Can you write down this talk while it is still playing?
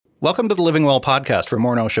Welcome to the Living Well podcast for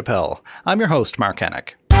Morneau Shepell. I'm your host, Mark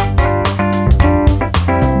Hennick.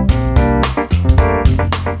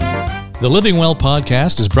 The Living Well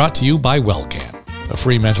podcast is brought to you by Wellcan, a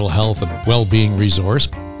free mental health and well-being resource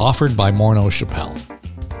offered by Morneau Shepell.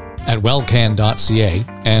 At wellcan.ca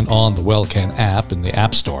and on the Wellcan app in the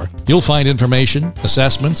App Store, you'll find information,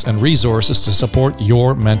 assessments, and resources to support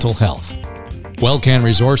your mental health. Wellcan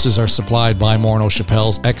resources are supplied by Morneau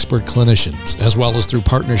Shepell's expert clinicians, as well as through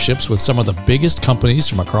partnerships with some of the biggest companies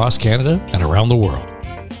from across Canada and around the world.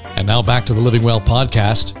 And now back to the Living Well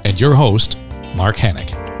podcast and your host, Mark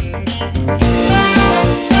Hennick.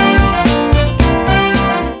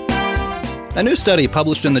 A new study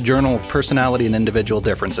published in the Journal of Personality and Individual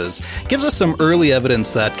Differences gives us some early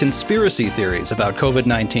evidence that conspiracy theories about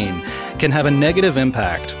COVID-19 can have a negative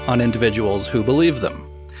impact on individuals who believe them.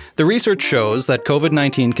 The research shows that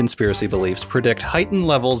COVID-19 conspiracy beliefs predict heightened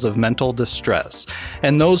levels of mental distress,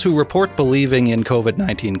 and those who report believing in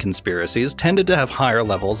COVID-19 conspiracies tended to have higher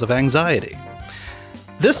levels of anxiety.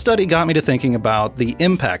 This study got me to thinking about the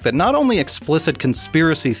impact that not only explicit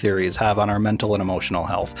conspiracy theories have on our mental and emotional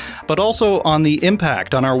health, but also on the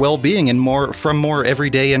impact on our well-being and from more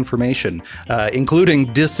everyday information, including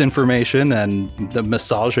disinformation and the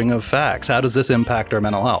massaging of facts. How does this impact our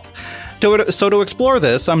mental health? So to explore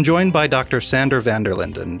this, I'm joined by Dr. Sander van der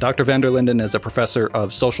Linden. Dr. van der Linden is a professor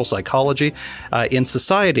of social psychology in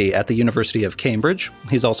society at the University of Cambridge.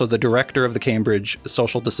 He's also the director of the Cambridge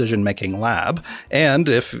Social Decision-Making Lab. And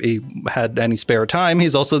if he had any spare time,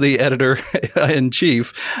 he's also the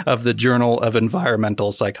editor-in-chief of the Journal of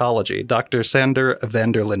Environmental Psychology. Dr. Sander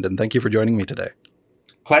van der Linden, thank you for joining me today.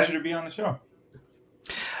 Pleasure to be on the show.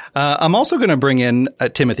 I'm also going to bring in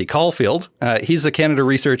Timothy Caulfield. He's the Canada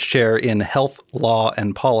Research Chair in Health, Law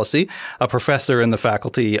and Policy, a professor in the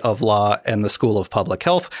Faculty of Law and the School of Public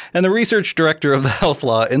Health, and the Research Director of the Health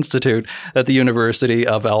Law Institute at the University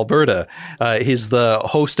of Alberta. He's the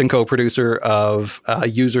host and co-producer of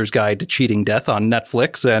User's Guide to Cheating Death on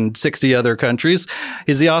Netflix and 60 other countries.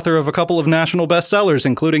 He's the author of a couple of national bestsellers,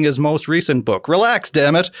 including his most recent book, Relax,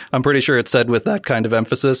 Damn It! I'm pretty sure it's said with that kind of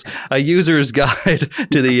emphasis, A User's Guide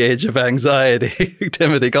to the Age of Anxiety.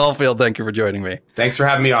 Timothy Caulfield, thank you for joining me. Thanks for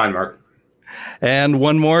having me on, Mark. And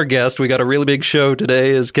one more guest. We got a really big show today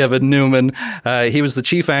is Kevin Newman. He was the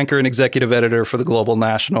chief anchor and executive editor for the Global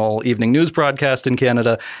National Evening News broadcast in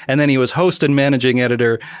Canada. And then he was host and managing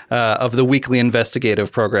editor of the weekly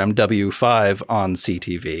investigative program W5 on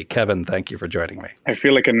CTV. Kevin, thank you for joining me. I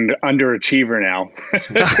feel like an underachiever now.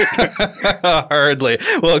 Hardly.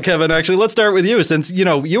 Well, Kevin, actually, let's start with you. Since,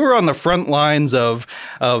 you were on the front lines of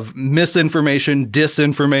misinformation,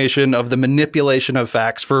 disinformation, of the manipulation of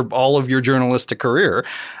facts for all of your journalistic career.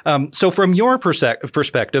 So from your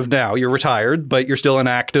perspective now, you're retired, but you're still an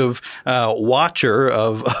active watcher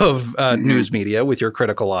of news media with your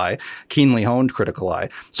critical eye, keenly honed critical eye.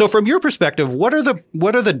 So from your perspective, what are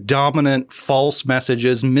the dominant false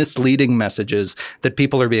messages, misleading messages that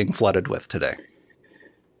people are being flooded with today?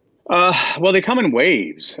 Well, they come in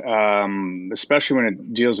waves, especially when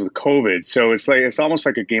it deals with COVID. So it's almost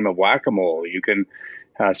like a game of whack-a-mole. You can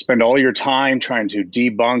spend all your time trying to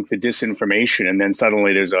debunk the disinformation, and then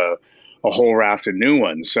suddenly there's a whole raft of new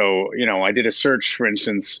ones. So, I did a search, for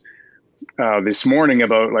instance, this morning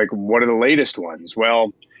about what are the latest ones?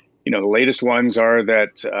 Well, the latest ones are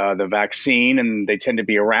that the vaccine, and they tend to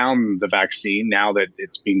be around the vaccine now that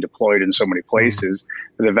it's being deployed in so many places,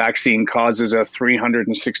 the vaccine causes a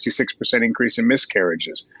 366% increase in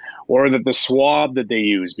miscarriages, or that the swab that they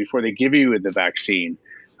use before they give you the vaccine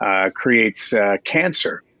creates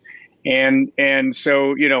cancer. And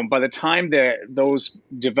so, by the time that those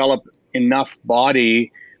develop enough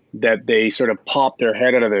body that they sort of pop their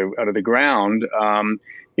head out of the ground,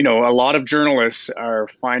 a lot of journalists are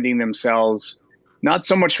finding themselves not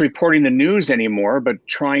so much reporting the news anymore, but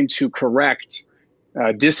trying to correct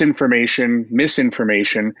disinformation,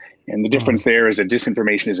 misinformation. And the difference there is that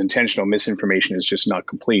disinformation is intentional, misinformation is just not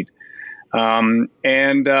complete. And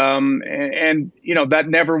that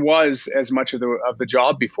never was as much of the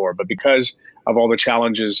job before, but because of all the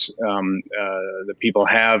challenges that people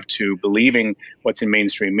have to believing what's in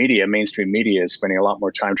mainstream media is spending a lot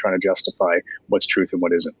more time trying to justify what's truth and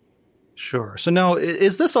what isn't. Sure. So now,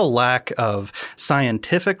 is this a lack of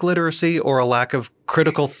scientific literacy or a lack of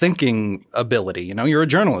critical thinking ability? You're a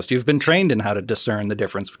journalist. You've been trained in how to discern the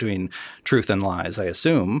difference between truth and lies, I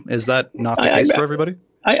assume. Is that not the case for everybody?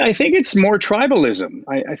 I think it's more tribalism.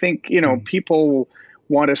 I think, people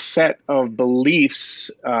want a set of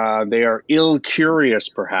beliefs. They are ill-curious,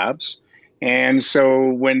 perhaps. And so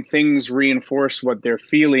when things reinforce what they're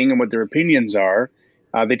feeling and what their opinions are,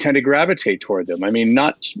 they tend to gravitate toward them. I mean,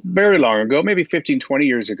 not very long ago, maybe 15, 20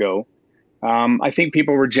 years ago, I think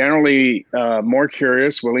people were generally more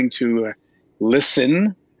curious, willing to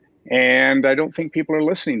listen. And I don't think people are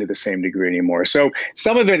listening to the same degree anymore. So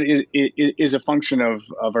some of it is a function of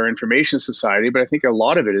our information society, but I think a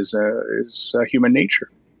lot of it is human nature.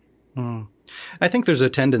 I think there's a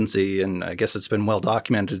tendency, and I guess it's been well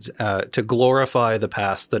documented, to glorify the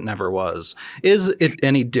past that never was. Is it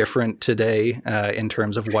any different today in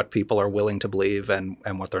terms of what people are willing to believe and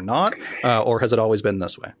what they're not, or has it always been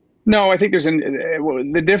this way? No, I think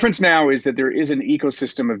the difference now is that there is an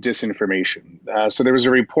ecosystem of disinformation. So there was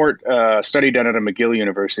a report, study done at a McGill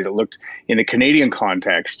University that looked in the Canadian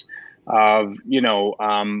context of,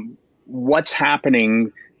 what's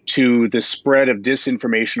happening to the spread of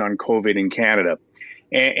disinformation on COVID in Canada.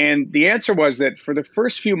 And the answer was that for the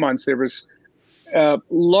first few months, there was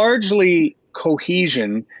largely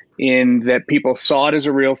cohesion in that people saw it as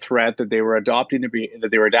a real threat, that they were adapting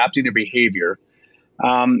their behavior.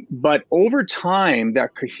 But over time,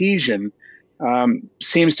 that cohesion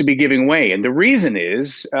seems to be giving way. And the reason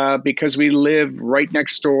is because we live right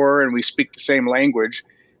next door and we speak the same language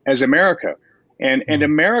as America. And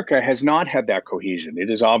America has not had that cohesion. It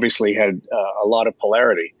has obviously had a lot of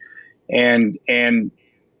polarity. And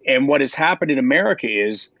what has happened in America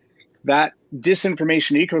is that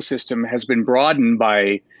disinformation ecosystem has been broadened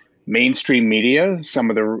by mainstream media, some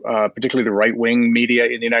of the particularly the right-wing media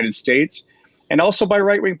in the United States, and also by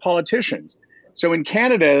right-wing politicians. So in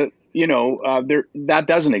Canada, that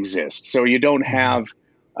doesn't exist. So you don't have,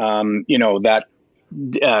 that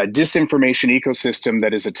disinformation ecosystem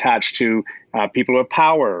that is attached to people who have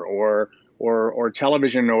power or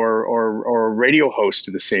television or radio hosts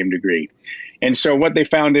to the same degree. And so what they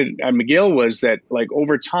found at McGill was that, like,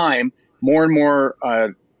 over time, more and more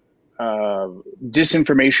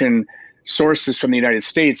disinformation sources from the United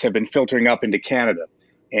States have been filtering up into Canada.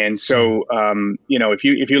 And so, if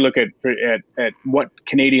you look at what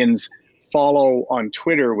Canadians follow on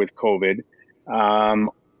Twitter with COVID,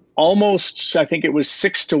 almost, I think it was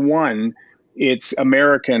 6-1, it's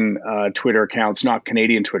American Twitter accounts, not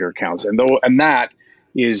Canadian Twitter accounts, and that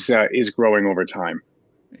is growing over time.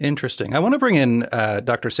 Interesting. I want to bring in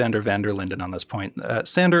Dr. Sander van der Linden on this point.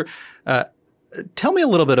 Sander, tell me a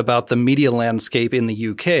little bit about the media landscape in the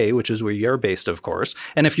UK, which is where you're based, of course,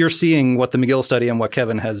 and if you're seeing what the McGill study and what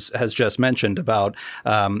Kevin has just mentioned about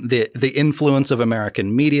the influence of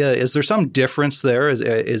American media. Is there some difference there? Is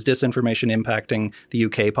disinformation impacting the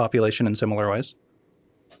UK population in similar ways?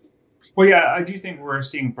 Well, yeah, I do think we're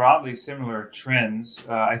seeing broadly similar trends.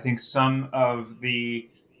 I think some of the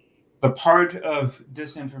part of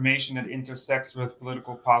disinformation that intersects with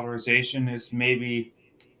political polarization is maybe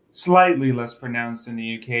slightly less pronounced in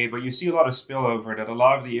the UK, but you see a lot of spillover, that a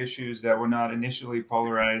lot of the issues that were not initially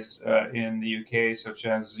polarized in the UK, such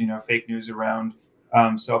as fake news around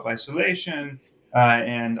self-isolation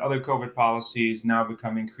and other COVID policies, now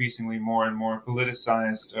become increasingly more and more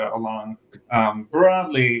politicized along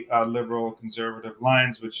broadly liberal conservative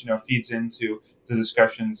lines, which feeds into the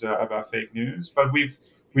discussions about fake news. But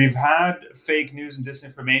We've had fake news and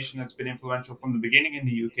disinformation that's been influential from the beginning in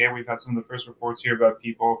the UK. We've had some of the first reports here about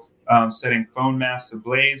people setting phone masts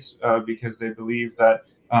ablaze because they believe that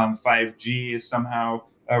 5G is somehow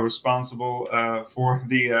responsible for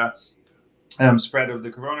the spread of the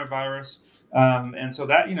coronavirus. And so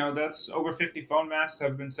that, that's over 50 phone masts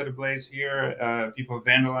have been set ablaze here. People have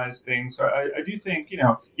vandalized things. So I do think, you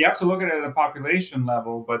have to look at it at a population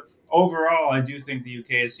level, but overall, I do think the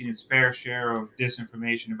UK has seen its fair share of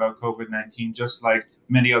disinformation about COVID-19, just like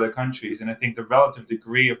many other countries. And I think the relative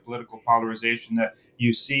degree of political polarization that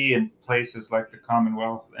you see in places like the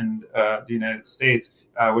Commonwealth and the United States,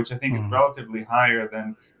 which I think is relatively higher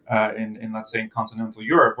than in let's say in continental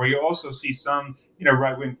Europe, where you also see some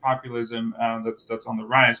right-wing populism that's on the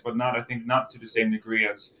rise, but not to the same degree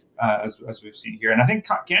as we've seen here. And I think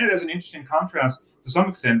Canada is an interesting contrast to some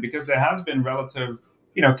extent, because there has been relative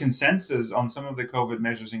consensus on some of the COVID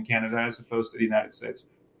measures in Canada as opposed to the United States.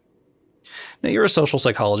 Now, you're a social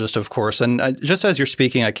psychologist, of course, and just as you're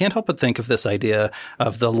speaking, I can't help but think of this idea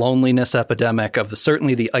of the loneliness epidemic, of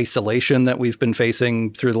certainly the isolation that we've been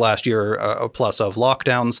facing through the last year plus of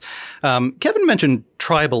lockdowns. Kevin mentioned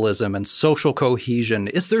tribalism and social cohesion.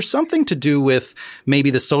 Is there something to do with maybe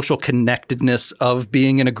the social connectedness of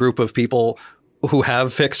being in a group of people who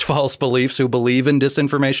have fixed false beliefs, who believe in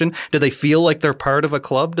disinformation? Do they feel like they're part of a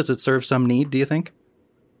club? Does it serve some need, do you think?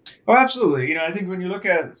 Oh, absolutely. I think when you look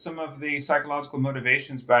at some of the psychological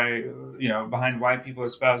motivations behind why people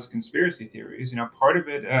espouse conspiracy theories, part of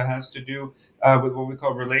it has to do with what we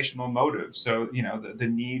call relational motives. So, the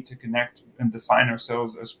need to connect and define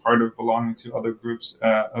ourselves as part of belonging to other groups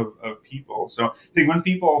of people. So I think when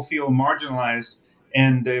people feel marginalized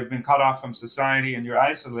and they've been cut off from society and you're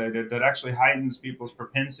isolated, that actually heightens people's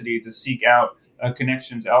propensity to seek out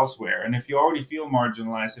connections elsewhere. And if you already feel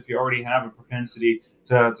marginalized, if you already have a propensity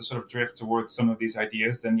to sort of drift towards some of these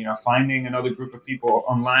ideas, then finding another group of people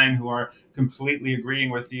online who are completely agreeing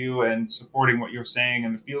with you and supporting what you're saying,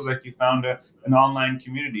 and it feels like you found an online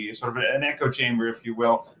community, sort of an echo chamber, if you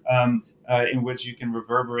will, in which you can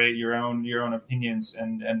reverberate your own opinions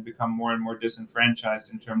and become more and more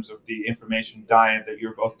disenfranchised in terms of the information diet that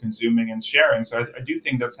you're both consuming and sharing. So I do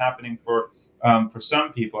think that's happening for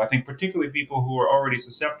some people. I think particularly people who are already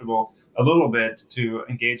susceptible a little bit to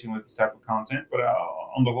engaging with this type of content. But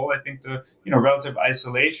on the whole, I think the relative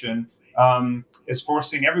isolation is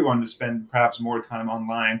forcing everyone to spend perhaps more time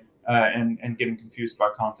online and getting confused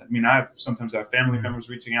about content. I mean, sometimes I have family members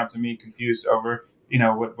reaching out to me confused over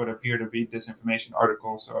what appear to be disinformation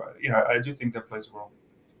articles. So I do think that plays a role.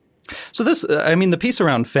 So the piece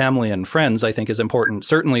around family and friends, I think, is important,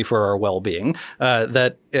 certainly for our well-being,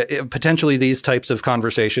 that potentially these types of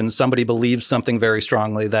conversations, somebody believes something very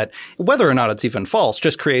strongly that, whether or not it's even false,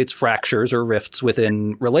 just creates fractures or rifts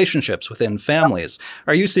within relationships, within families.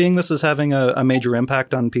 Are you seeing this as having a major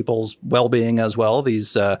impact on people's well-being as well,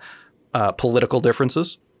 these political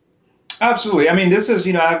differences? Absolutely. I mean, this is,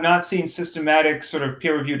 I've not seen systematic sort of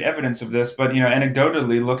peer-reviewed evidence of this, but,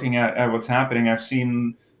 anecdotally looking at what's happening, I've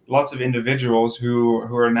seen lots of individuals who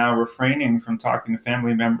are now refraining from talking to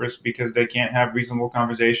family members because they can't have reasonable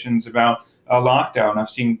conversations about a lockdown. I've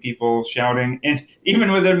seen people shouting, and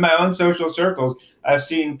even within my own social circles, I've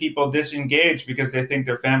seen people disengage because they think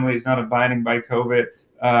their family is not abiding by COVID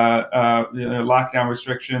lockdown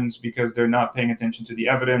restrictions, because they're not paying attention to the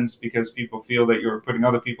evidence, because people feel that you're putting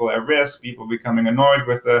other people at risk, people becoming annoyed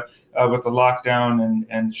with the lockdown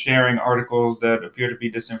and sharing articles that appear to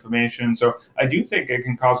be disinformation. So I do think it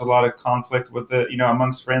can cause a lot of conflict with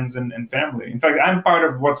amongst friends and family. In fact, I'm part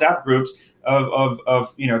of WhatsApp groups of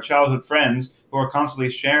childhood friends who are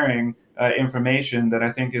constantly sharing information that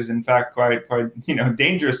I think is in fact quite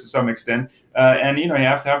dangerous to some extent. And you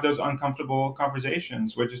have to have those uncomfortable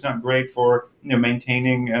conversations, which is not great for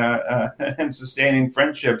maintaining and sustaining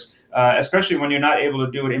friendships, especially when you're not able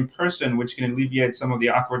to do it in person, which can alleviate some of the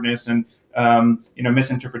awkwardness and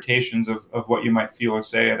misinterpretations of what you might feel or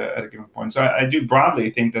say at a given point. So I do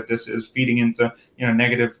broadly think that this is feeding into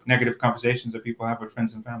negative conversations that people have with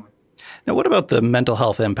friends and family. Now, what about the mental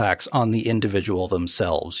health impacts on the individual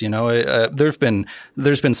themselves? There's been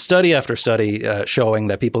study after study showing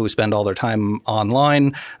that people who spend all their time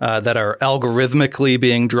online, that are algorithmically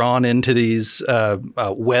being drawn into these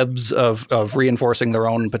webs of reinforcing their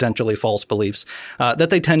own potentially false beliefs, that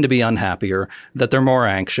they tend to be unhappier, that they're more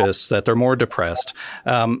anxious, that they're more depressed.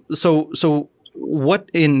 So what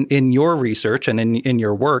in your research and in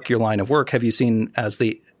your work, your line of work, have you seen as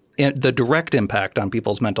the direct impact on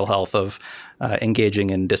people's mental health of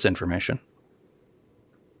engaging in disinformation?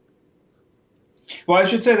 Well, I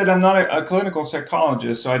should say that I'm not a clinical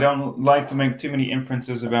psychologist, so I don't like to make too many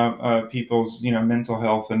inferences about people's mental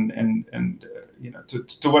health and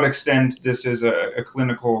to what extent this is a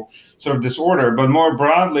clinical sort of disorder. But more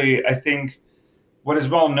broadly, I think what is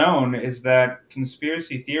well known is that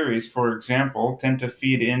conspiracy theories, for example, tend to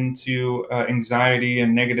feed into anxiety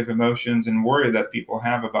and negative emotions and worry that people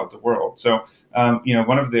have about the world. So,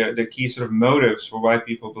 one of the key sort of motives for why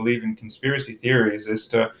people believe in conspiracy theories is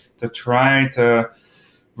to try to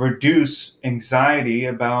reduce anxiety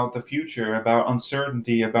about the future, about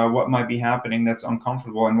uncertainty, about what might be happening that's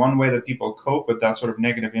uncomfortable. And one way that people cope with that sort of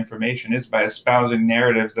negative information is by espousing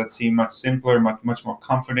narratives that seem much simpler, much more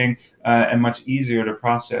comforting, and much easier to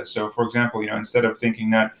process. So, for example, instead of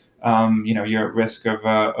thinking that you're at risk of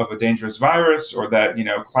a dangerous virus, or that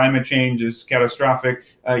climate change is catastrophic,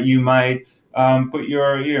 you might put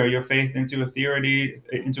your faith into a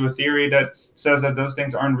theory that says that those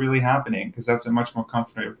things aren't really happening, because that's a much more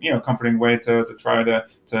comforting way to try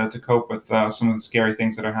to cope with some of the scary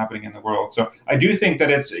things that are happening in the world. So I do think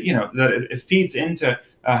that it's that it feeds into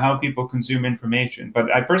how people consume information.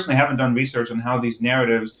 But I personally haven't done research on how these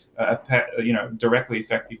narratives directly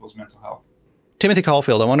affect people's mental health. Timothy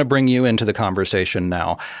Caulfield, I want to bring you into the conversation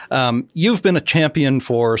now. You've been a champion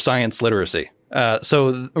for science literacy.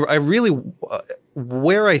 So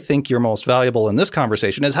where I think you're most valuable in this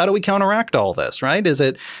conversation is, how do we counteract all this, right?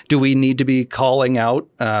 Do we need to be calling out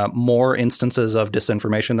more instances of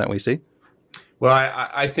disinformation that we see? Well,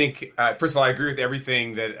 I think first of all, I agree with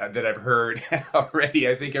everything that I've heard already.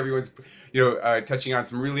 I think everyone's touching on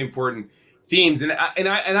some really important themes, and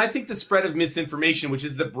I think the spread of misinformation, which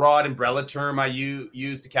is the broad umbrella term I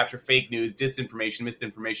use to capture fake news, disinformation,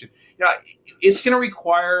 misinformation, it's going to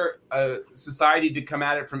require society to come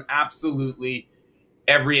at it from absolutely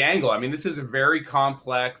every angle. I mean, this is a very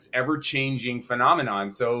complex, ever-changing phenomenon.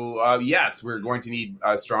 So yes, we're going to need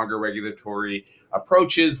stronger regulatory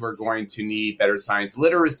approaches. We're going to need better science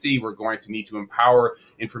literacy. We're going to need to empower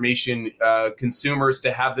information consumers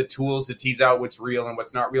to have the tools to tease out what's real and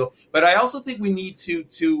what's not real. But I also think we need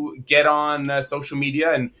to get on social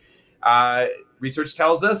media, and research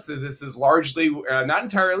tells us that this is largely, not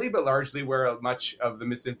entirely, but largely where much of the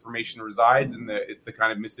misinformation resides, and it's the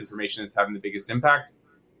kind of misinformation that's having the biggest impact.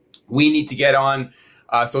 We need to get on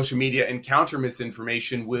social media and counter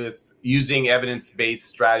misinformation with using evidence-based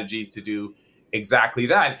strategies to do exactly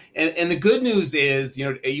that. And the good news is,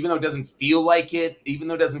 even though it doesn't feel like it,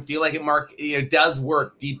 Mark, it does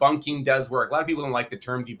work. Debunking does work. A lot of people don't like the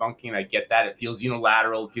term debunking. I get that. It feels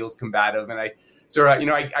unilateral, it feels combative, and I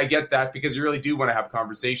get that, because you really do want to have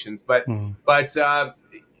conversations. But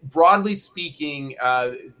broadly speaking,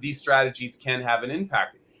 these strategies can have an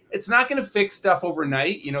impact. It's not going to fix stuff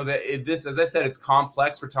overnight. This, as I said, it's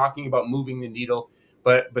complex. We're talking about moving the needle,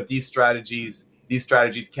 but these strategies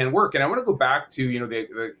can work. And I want to go back to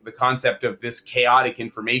the concept of this chaotic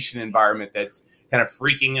information environment that's kind of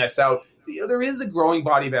freaking us out. There is a growing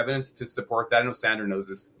body of evidence to support that. I know Sandra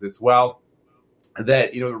knows this well.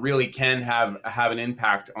 That really can have an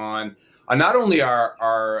impact on not only our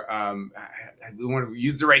we want to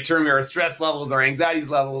use the right term here, our stress levels, our anxieties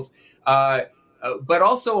levels, but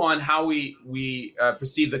also on how we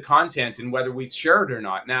perceive the content and whether we share it or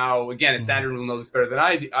not. Now, again, as Sandra will know this better than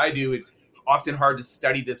I do, it's often hard to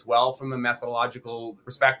study this well from a methodological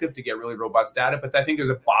perspective to get really robust data. But I think there's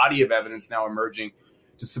a body of evidence now emerging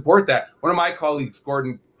to support that. One of my colleagues,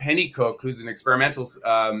 Gordon Pennycook, who's an experimental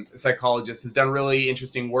psychologist, has done really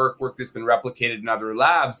interesting work that's been replicated in other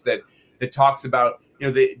labs that talks about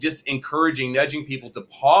just nudging people to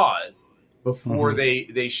pause before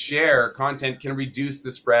they share content can reduce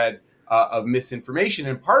the spread of misinformation.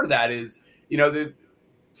 And part of that is the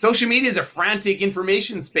social media is a frantic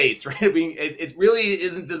information space, right? It really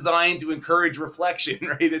isn't designed to encourage reflection,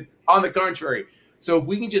 right? It's on the contrary. So if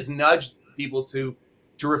we can just nudge people to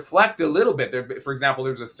reflect a little bit. For example,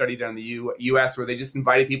 there's a study done in the U.S. where they just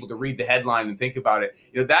invited people to read the headline and think about it.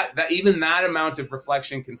 That even that amount of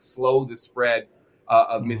reflection can slow the spread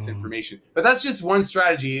of misinformation. But that's just one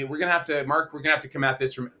strategy. We're gonna have to come at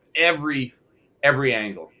this from every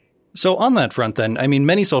angle. So on that front, then, I mean,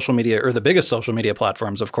 many social media, or the biggest social media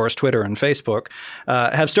platforms, of course, Twitter and Facebook,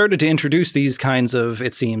 have started to introduce these kinds of,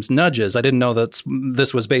 it seems, nudges. I didn't know that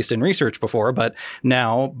this was based in research before, but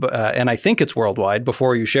now, and I think it's worldwide,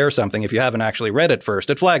 before you share something, if you haven't actually read it first,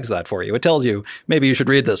 it flags that for you. It tells you, maybe you should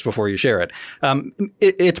read this before you share it.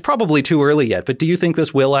 It's probably too early yet, but do you think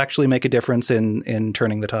this will actually make a difference in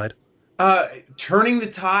turning the tide? Turning the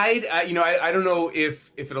tide, I don't know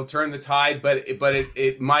if it'll turn the tide, but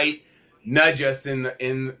it might nudge us in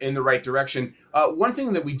the right direction. One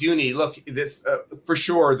thing that we do need, this for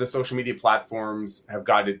sure, the social media platforms have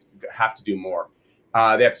to do more.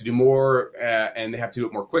 They have to do more, and they have to do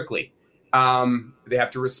it more quickly. They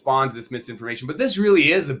have to respond to this misinformation. But this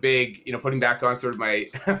really is a big, putting back on sort of my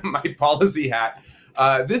my policy hat.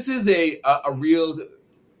 This is a real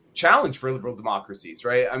challenge for liberal democracies,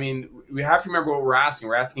 right? I mean, we have to remember what we're asking.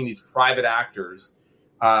 We're asking these private actors,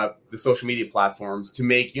 the social media platforms, to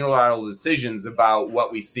make unilateral decisions about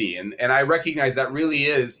what we see. And I recognize that really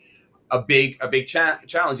is a big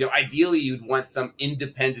challenge. Ideally, you'd want some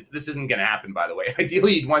independent, this isn't going to happen, by the way.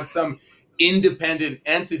 Ideally, you'd want some independent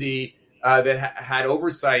entity that had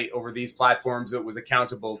oversight over these platforms that was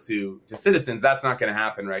accountable to citizens. That's not going to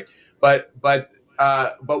happen, right? But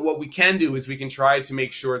what we can do is we can try to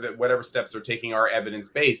make sure that whatever steps they're taking are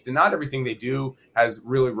evidence-based, and not everything they do has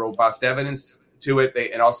really robust evidence to it.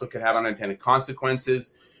 It also could have unintended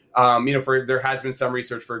consequences. There has been some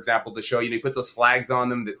research, for example, to show, you put those flags on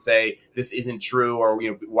them that say this isn't true, or,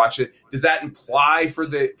 watch it. Does that imply for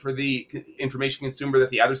the information consumer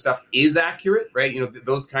that the other stuff is accurate, right?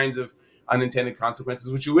 Those kinds of unintended consequences,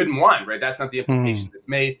 which you wouldn't want, right? That's not the implication that's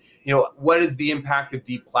made. What is the impact of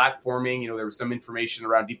deplatforming? There was some information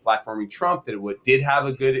around deplatforming Trump that it did have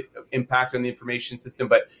a good impact on the information system,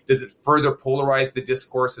 but does it further polarize the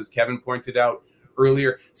discourse, as Kevin pointed out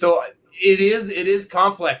earlier? So it is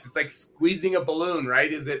complex. It's like squeezing a balloon,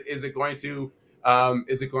 right? Is it going to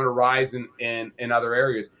Is it going to rise in other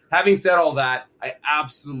areas? Having said all that, I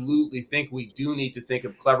absolutely think we do need to think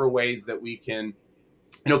of clever ways that we can,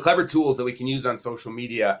 clever tools that we can use on social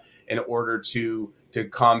media in order to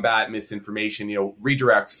combat misinformation.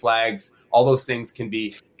 Redirects, flags, all those things can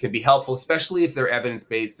be helpful, especially if they're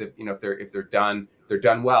evidence-based, if they're done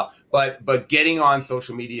well. But getting on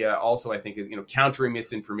social media also, I think, countering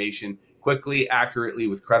misinformation quickly, accurately,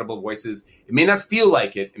 with credible voices. It may not feel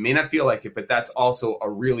like it, but that's also a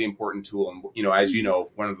really important tool. And, as you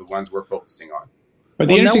know, one of the ones we're focusing on. But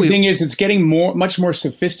the interesting thing is it's getting much more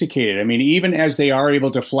sophisticated. I mean, even as they are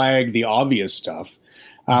able to flag the obvious stuff,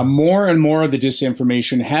 more and more of the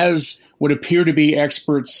disinformation has what appear to be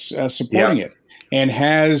experts supporting it, and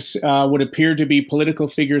has what appear to be political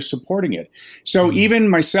figures supporting it. So even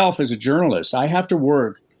myself as a journalist, I have to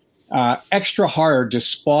work extra hard to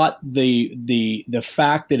spot the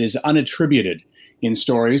fact that is unattributed in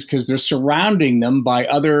stories, because they're surrounding them by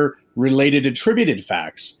other related attributed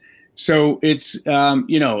facts. So it's, I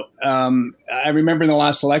remember in the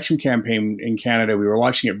last election campaign in Canada, we were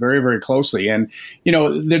watching it very, very closely. And,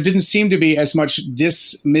 there didn't seem to be as much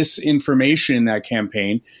misinformation in that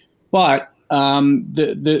campaign. But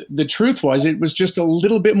the truth was, it was just a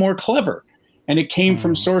little bit more clever. And it came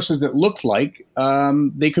from sources that looked like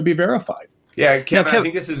they could be verified. Yeah, Kevin, I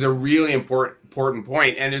think this is a really important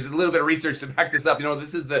point, and there's a little bit of research to back this up.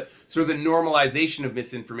 This is the sort of the normalization of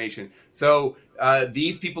misinformation. So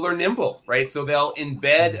these people are nimble, right? So they'll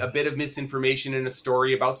embed a bit of misinformation in a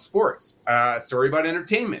story about sports, a story about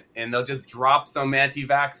entertainment, and they'll just drop some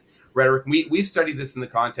anti-vax rhetoric. We've studied this in the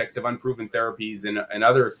context of unproven therapies and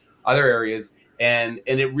other areas. And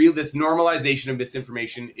this normalization of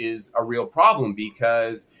misinformation is a real problem,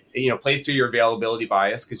 because plays to your availability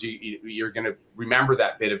bias, because you're going to remember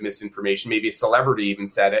that bit of misinformation. Maybe a celebrity even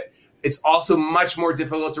said it. It's also much more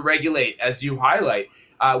difficult to regulate, as you highlight.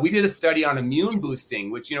 We did a study on immune boosting,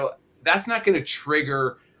 which that's not going to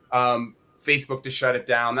trigger Facebook to shut it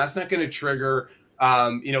down. That's not going to trigger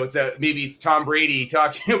maybe it's Tom Brady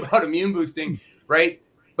talking about immune boosting, right?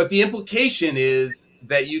 But the implication is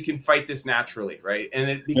that you can fight this naturally, right? And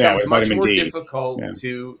it becomes much more difficult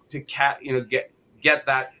to get at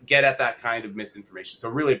that kind of misinformation. So,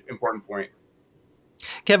 really important point.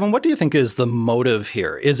 Kevin, what do you think is the motive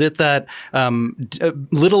here? Is it that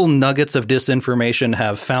little nuggets of disinformation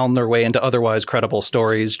have found their way into otherwise credible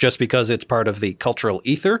stories just because it's part of the cultural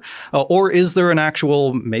ether? Or is there an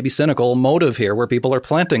actual, maybe cynical motive here where people are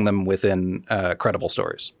planting them within credible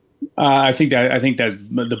stories? I think that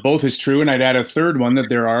the both is true, and I'd add a third one, that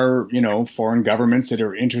there are foreign governments that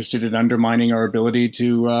are interested in undermining our ability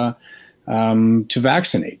to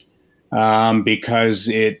vaccinate, because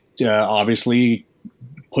it obviously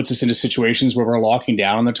puts us into situations where we're locking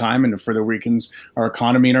down all the time, and it further weakens our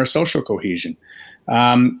economy and our social cohesion.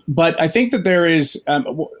 But I think that there is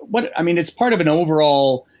it's part of an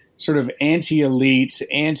overall sort of anti-elite,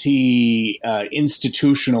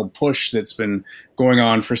 anti-institutional push that's been going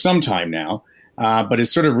on for some time now, but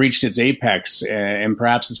it's sort of reached its apex, and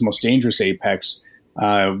perhaps its most dangerous apex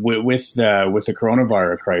with the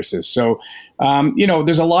coronavirus crisis. So,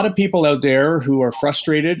 there's a lot of people out there who are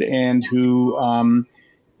frustrated and who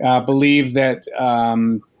believe that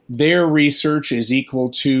their research is equal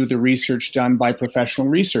to the research done by professional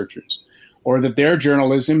researchers, or that their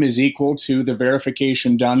journalism is equal to the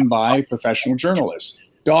verification done by professional journalists,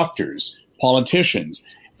 doctors, politicians.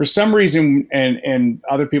 For some reason, and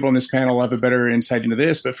other people on this panel have a better insight into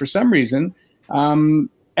this, but for some reason,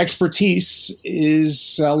 expertise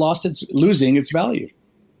is losing its value.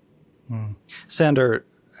 Sander,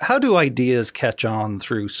 how do ideas catch on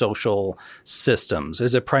through social systems?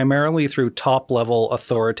 Is it primarily through top-level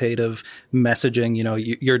authoritative messaging,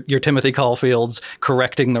 your Timothy Caulfields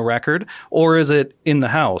correcting the record? Or is it in the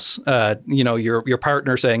house, your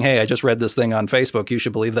partner saying, hey, I just read this thing on Facebook, you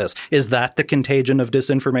should believe this? Is that the contagion of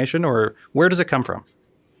disinformation, or where does it come from?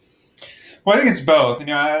 Well, I think it's both.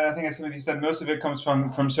 I think as somebody said, most of it comes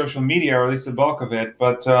from social media, or at least the bulk of it.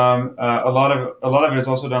 But a lot of it is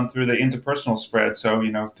also done through the interpersonal spread. So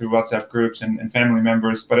through WhatsApp groups and family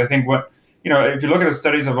members. But I think if you look at the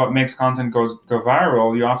studies of what makes content go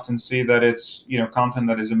viral, you often see that it's content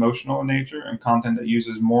that is emotional in nature and content that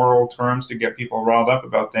uses moral terms to get people riled up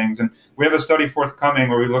about things. And we have a study forthcoming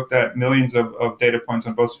where we looked at millions of data points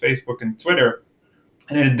on both Facebook and Twitter.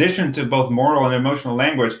 And in addition to both moral and emotional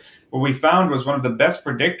language, what we found was one of the best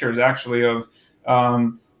predictors, actually, of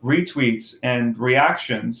retweets and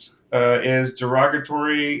reactions is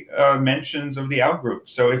derogatory mentions of the outgroup.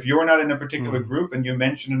 So if you're not in a particular group and you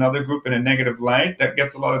mention another group in a negative light, that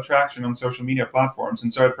gets a lot of traction on social media platforms.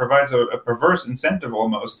 And so it provides a perverse incentive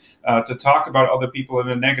almost to talk about other people in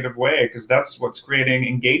a negative way, because that's what's creating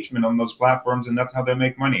engagement on those platforms, and that's how they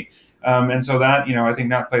make money. And so that, I think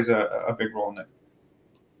that plays a big role in it.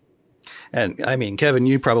 And I mean, Kevin,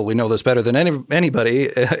 you probably know this better than anybody.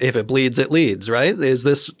 If it bleeds, it leads, right? Is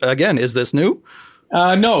this new?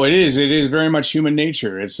 No, it is. It is very much human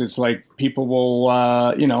nature. It's like people will,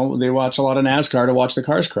 they watch a lot of NASCAR to watch the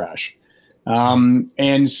cars crash.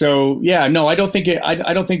 And so, yeah, no, I don't think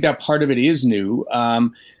I don't think that part of it is new.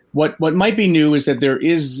 What might be new is that there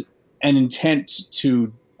is an intent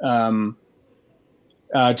to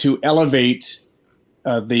elevate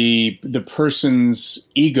the person's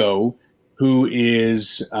ego who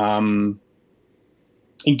is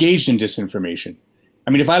engaged in disinformation. I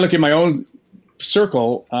mean, if I look at my own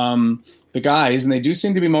circle, the guys, and they do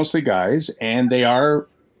seem to be mostly guys, and they are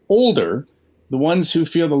older, the ones who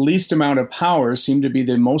feel the least amount of power seem to be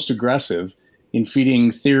the most aggressive in feeding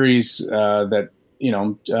theories that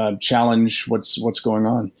challenge what's going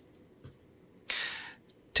on.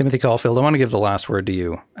 Timothy Caulfield, I want to give the last word to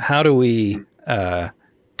you. How do we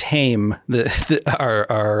tame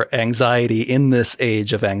our anxiety in this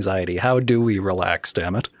age of anxiety? How do we relax,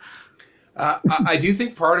 damn it? I do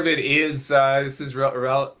think part of it is, this is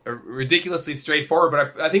ridiculously straightforward,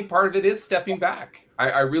 but I think part of it is stepping back.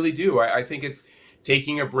 I really do. I think it's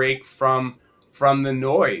taking a break from the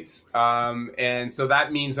noise. And so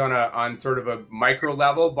that means on sort of a micro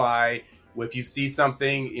level by, if you see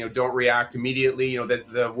something, don't react immediately.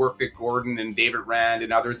 The work that Gordon and David Rand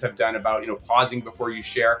and others have done about, pausing before you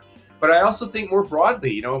share. But I also think more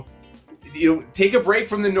broadly, take a break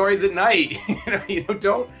from the noise at night.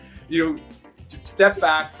 Don't step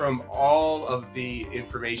back from all of the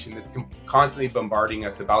information that's constantly bombarding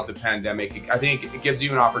us about the pandemic. I think it gives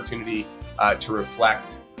you an opportunity to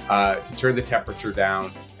reflect, to turn the temperature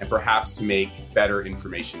down, and perhaps to make better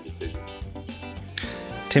information decisions.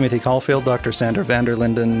 Timothy Caulfield, Dr. Sander van der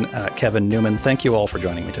Linden, Kevin Newman, thank you all for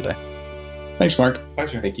joining me today. Thanks, Mark.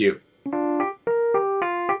 Pleasure. Thank you.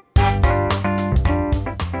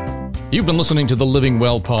 You've been listening to the Living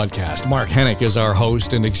Well podcast. Mark Hennick is our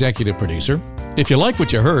host and executive producer. If you like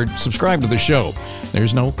what you heard, subscribe to the show.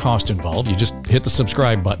 There's no cost involved. You just hit the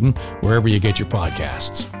subscribe button wherever you get your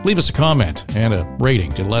podcasts. Leave us a comment and a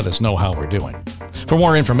rating to let us know how we're doing. For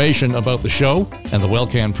more information about the show and the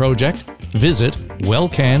WellCan project, visit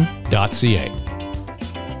wellcan.ca.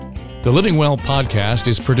 The Living Well podcast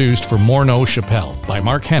is produced for Morneau Shepell by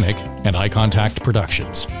Mark Hennick and Eye Contact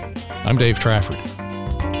Productions. I'm Dave Trafford.